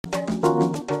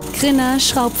Grinner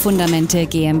Schraubfundamente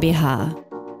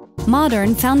GmbH.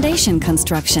 Modern foundation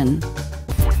construction.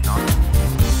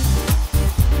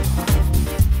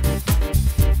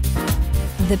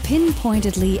 The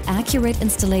pinpointedly accurate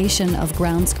installation of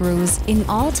ground screws in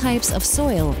all types of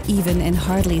soil, even in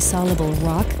hardly soluble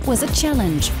rock, was a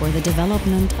challenge for the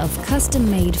development of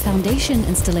custom-made foundation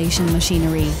installation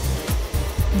machinery.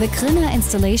 The Grinner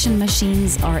installation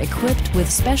machines are equipped with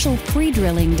special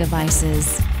pre-drilling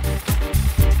devices.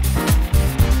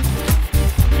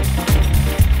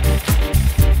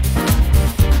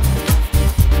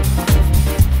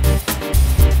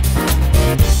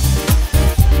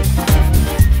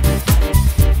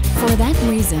 For that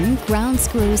reason, ground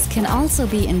screws can also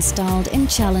be installed in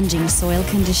challenging soil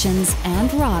conditions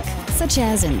and rock, such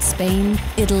as in Spain,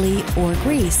 Italy or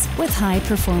Greece, with high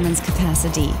performance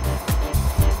capacity.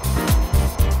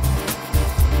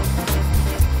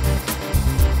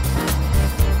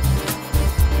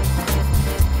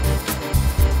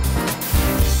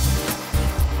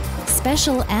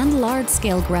 Special and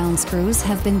large-scale ground screws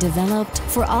have been developed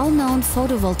for all known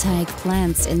photovoltaic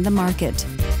plants in the market.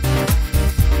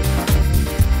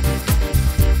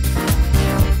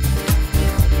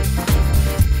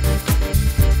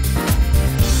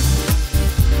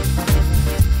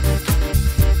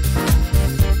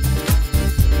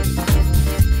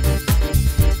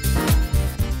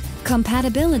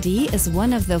 Compatibility is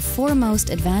one of the foremost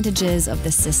advantages of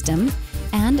the system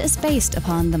and is based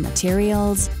upon the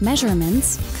materials,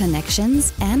 measurements,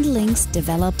 connections and links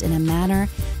developed in a manner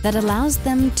that allows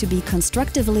them to be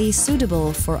constructively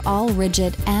suitable for all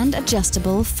rigid and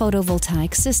adjustable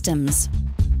photovoltaic systems.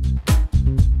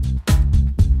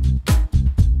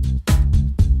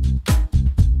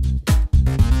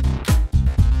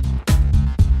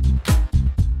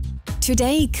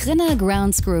 Today, Grinner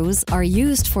ground screws are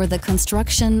used for the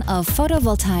construction of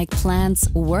photovoltaic plants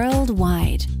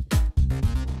worldwide.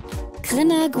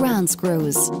 Grinner ground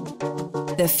screws.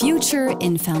 The future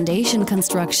in foundation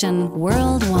construction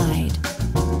worldwide.